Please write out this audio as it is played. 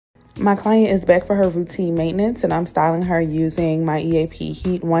My client is back for her routine maintenance, and I'm styling her using my EAP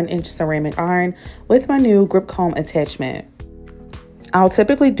Heat 1-inch ceramic iron with my new grip comb attachment. I'll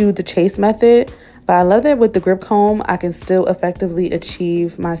typically do the chase method, but I love that with the grip comb, I can still effectively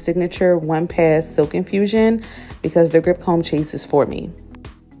achieve my signature one-pass silk infusion because the grip comb chases for me.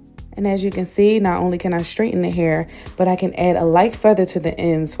 And as you can see, not only can I straighten the hair, but I can add a light feather to the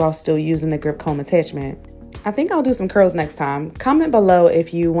ends while still using the grip comb attachment. I think I'll do some curls next time. Comment below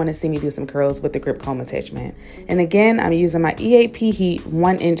if you want to see me do some curls with the grip comb attachment. And again, I'm using my EAP Heat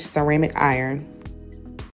 1-inch ceramic iron.